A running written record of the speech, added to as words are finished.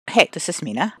Hey, this is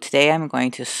Mina. Today I'm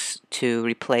going to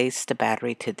replace the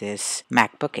battery to this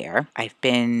MacBook Air. I've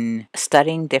been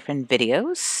studying different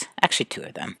videos, actually 2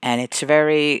 of them, and it's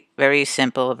very, very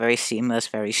simple, very seamless,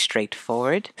 very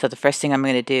straightforward. So the first thing I'm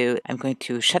going to do, I'm going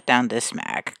to shut down this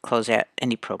Mac, close out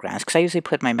any programs, because I usually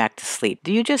put my Mac to sleep.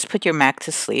 Do you just put your Mac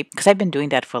to sleep? Because I've been doing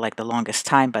that for like the longest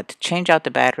time, but to change out the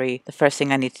battery, the first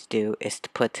thing I need to do is to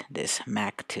put this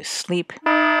Mac to sleep.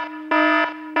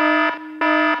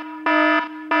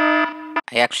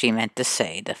 I actually meant to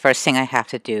say the first thing I have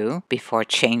to do before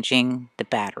changing the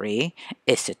battery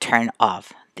is to turn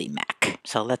off the Mac.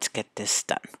 So let's get this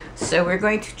done. So we're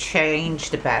going to change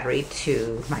the battery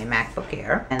to my MacBook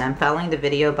Air, and I'm following the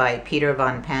video by Peter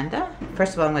von Panda.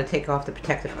 First of all, I'm going to take off the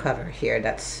protective cover here.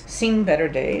 That's seen better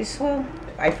days. Well,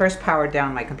 I first powered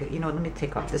down my computer. You know what, let me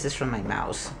take off. This is from my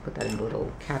mouse. Put that in a little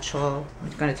catch-all. I'm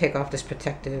going to take off this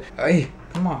protective. Ay,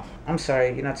 come off. I'm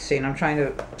sorry, you're not seeing. I'm trying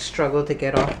to struggle to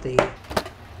get off the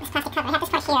plastic cover. I have this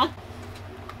part here.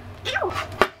 Ow!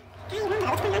 I don't know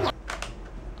what's going on here.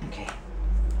 Okay.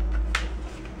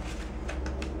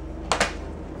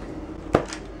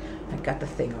 I got the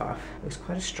thing off. It was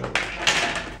quite a struggle.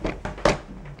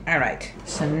 Alright,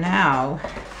 so now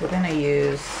we're going to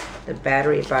use the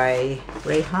battery by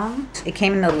Ray Hom. It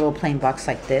came in a little plain box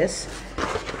like this,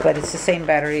 but it's the same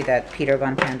battery that Peter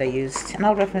von Panda used, and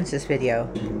I'll reference this video.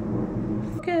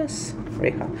 Focus.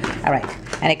 Ray Hom. Alright,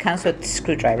 and it comes with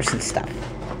screwdrivers and stuff.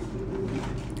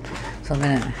 So I'm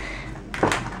gonna,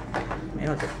 maybe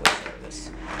I'll just go this.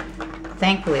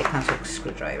 Thankfully it comes with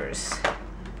screwdrivers.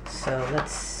 So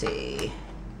let's see.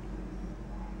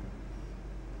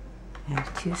 I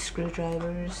have 2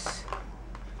 screwdrivers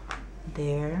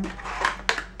there.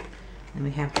 And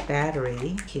we have the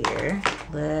battery here.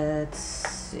 Let's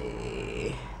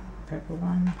see. Purple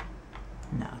one?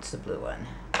 No, it's the blue one.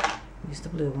 Use the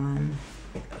blue one.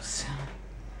 Here it goes.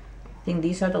 I think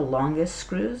these are the longest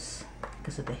screws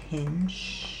because of the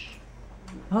hinge.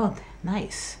 Oh,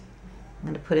 nice. I'm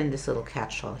going to put in this little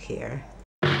catch-all here.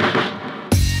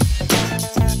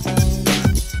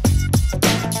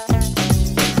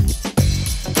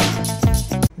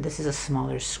 This is a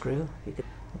smaller screw. You could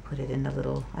put it in the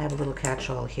little, I have a little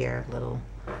catch-all here, little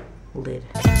lid.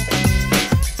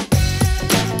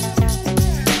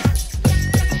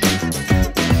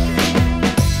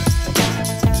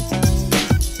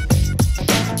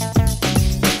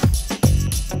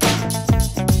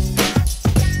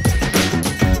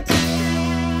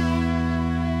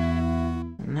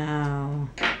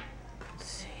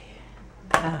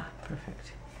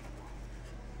 Perfect.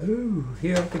 Ooh,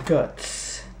 here are the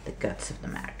guts. The guts of the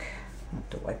Mac. I have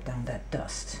to wipe down that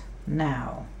dust.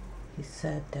 Now, he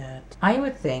said that I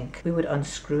would think we would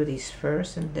unscrew these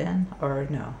first and then, or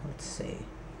no, let's see.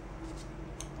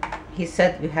 He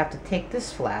said we have to take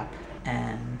this flap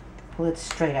and pull it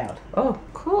straight out. Oh,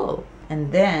 cool.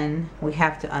 And then we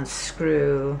have to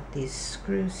unscrew these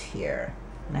screws here.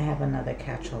 And I have another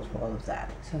catch-all for all of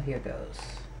that. So here goes.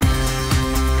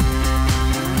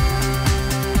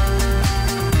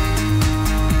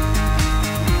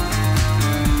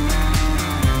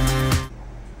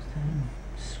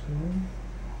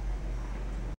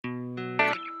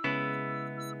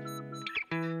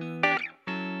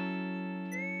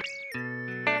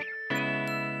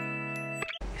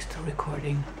 Still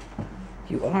recording.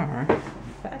 You are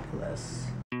fabulous.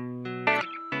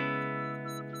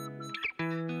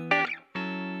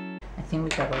 I think we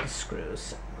got all the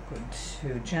screws. We're going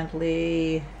to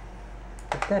gently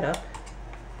put that up.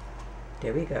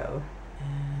 There we go.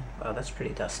 And, wow, that's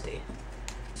pretty dusty.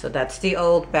 So that's the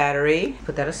old battery.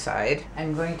 Put that aside.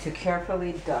 I'm going to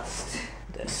carefully dust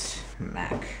this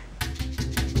Mac.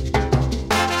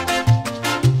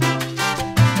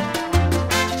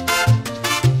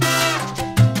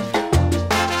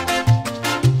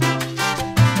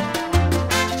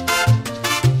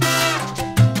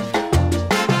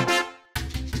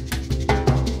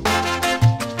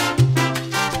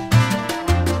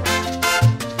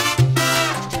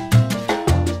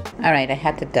 Alright, I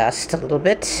had to dust a little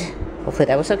bit. Hopefully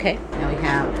that was okay. Now we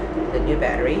have the new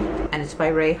battery, and it's by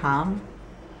Ray Hom.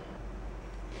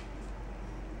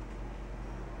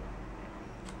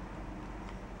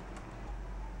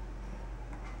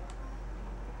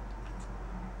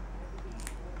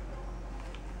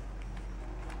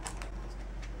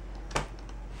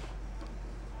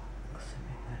 Looks like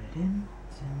I got it in.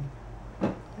 I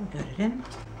got it in.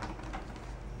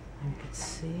 And you can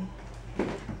see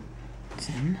it's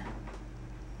in.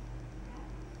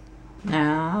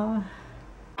 Now,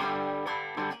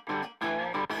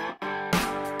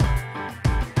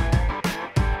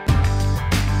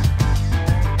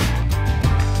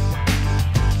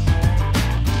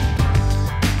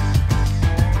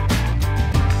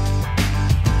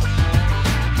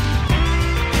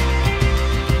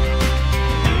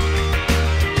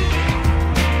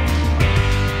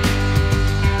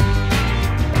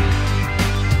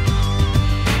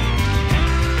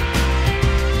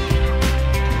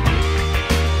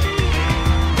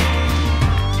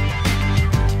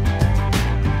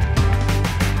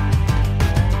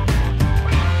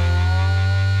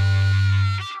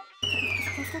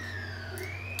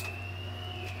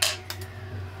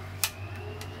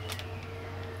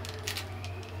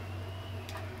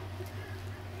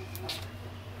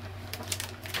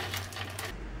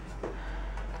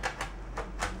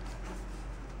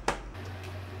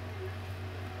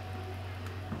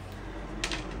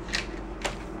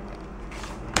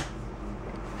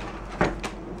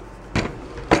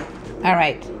 All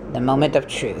right, the moment of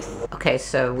truth. Okay,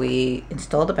 so we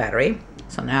installed the battery.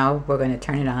 So now we're going to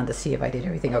turn it on to see if I did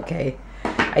everything okay.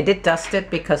 I did dust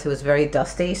it because it was very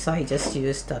dusty, so I just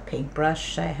used a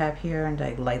paintbrush I have here and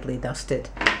I lightly dusted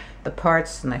the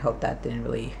parts, and I hope that didn't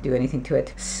really do anything to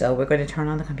it. So we're going to turn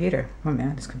on the computer. Oh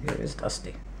man, this computer is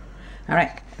dusty. All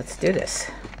right, let's do this.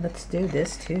 Let's do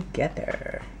this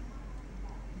together.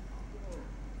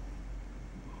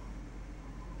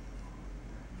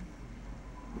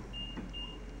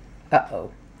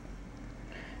 Uh-oh.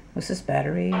 What's this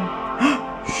battery?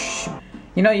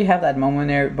 You know, you have that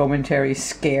momentary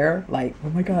scare, like, oh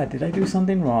my god, did I do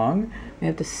something wrong? We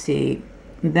have to see.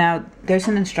 Now, there's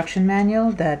an instruction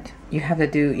manual that you have to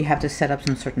do. You have to set up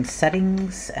some certain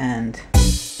settings and...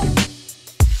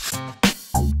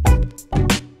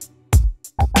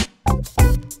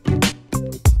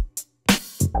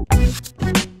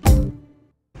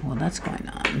 Well, that's going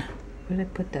on. Where did I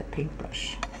put that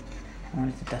paintbrush? I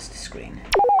wanted to dust the screen.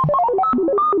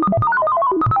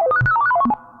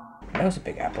 That was a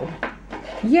big apple.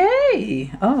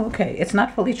 Yay! Oh, okay. It's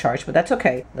not fully charged, but that's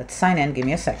okay. Let's sign in. Give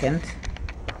me a second.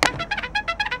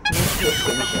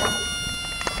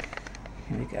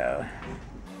 Here we go.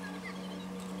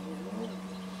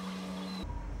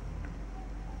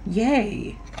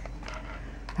 Yay!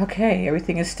 Okay,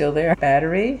 everything is still there.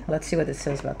 Battery. Let's see what it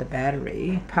says about the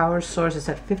battery. Power source is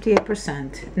at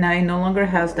 58%. Now it no longer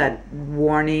has that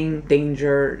warning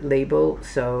danger label,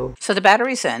 so the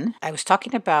battery's in. I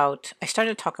started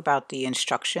to talk about the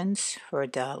instructions for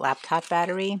the laptop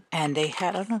battery, and they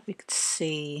had, I don't know if you could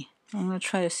see. I'm gonna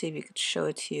try to see if you could show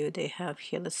it to you. They have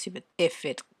here, let's see if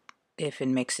it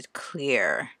makes it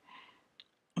clear.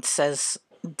 It says,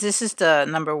 this is the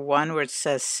number 1 where it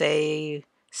says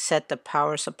set the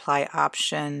power supply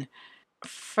option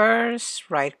first,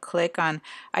 right click on.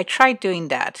 I tried doing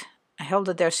that. I held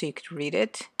it there so you could read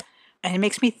it, and it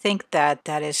makes me think that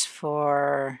that is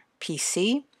for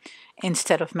PC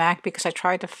instead of Mac, because I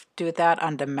tried to do that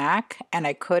on the Mac and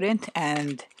I couldn't.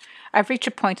 And I've reached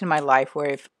a point in my life where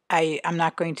if I'm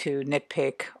not going to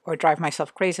nitpick or drive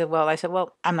myself crazy. Well, I said,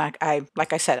 well, I'm not.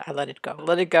 Like I said, I let it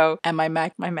go, and my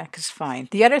Mac is fine.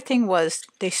 The other thing was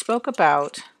they spoke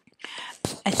about,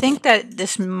 I think that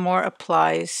this more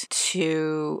applies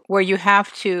to where you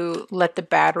have to let the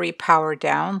battery power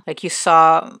down. Like you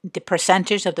saw, the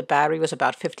percentage of the battery was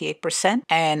about 58%.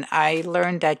 And I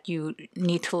learned that you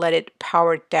need to let it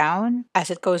power down as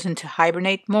it goes into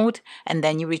hibernate mode, and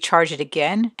then you recharge it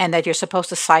again. And that you're supposed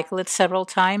to cycle it several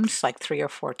times, like 3 or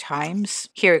 4 times.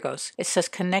 Here it goes. It says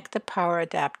connect the power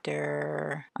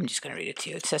adapter. I'm just going to read it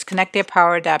to you. It says connect the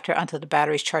power adapter until the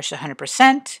battery is charged to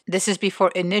 100%. This is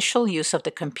before initial use of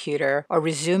the computer or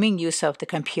resuming use of the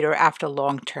computer after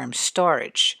long-term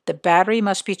storage. The battery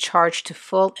must be charged to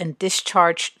full and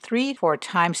discharged 3-4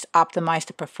 times to optimize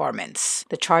the performance.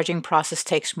 The charging process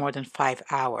takes more than 5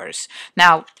 hours.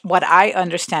 Now, what I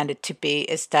understand it to be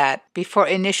is that before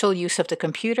initial use of the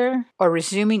computer or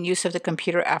resuming use of the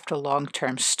computer after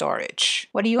long-term storage.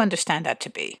 What do you understand that to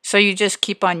be? So you just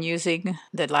keep on using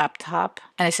the laptop,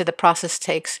 and I said the process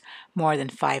takes more than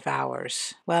 5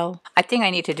 hours. Well, I think I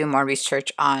need to do more research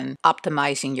on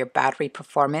optimizing your battery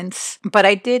performance, but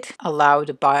I did allow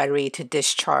the battery to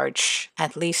discharge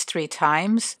at least 3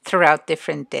 times throughout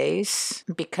different days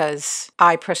because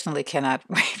I personally cannot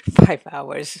wait 5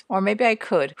 hours. Or maybe I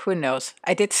could, who knows.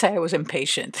 I did say I was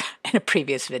impatient in a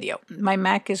previous video. My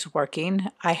Mac is working.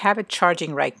 I have it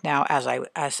charging right now as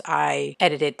I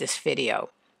edited this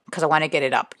video, because I want to get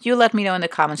it up. You let me know in the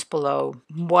comments below,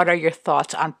 what are your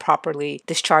thoughts on properly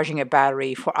discharging a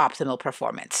battery for optimal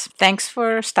performance? Thanks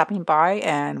for stopping by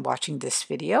and watching this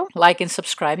video. Like and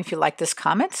subscribe if you like this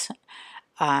comment,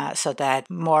 so that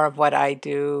more of what I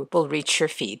do will reach your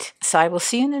feed. So I will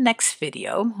see you in the next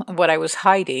video. What I was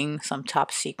hiding, some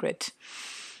top secret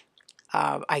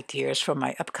ideas from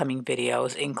my upcoming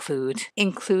videos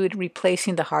include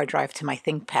replacing the hard drive to my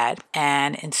ThinkPad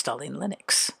and installing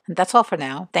Linux. And that's all for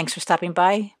now. Thanks for stopping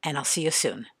by, and I'll see you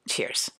soon. Cheers.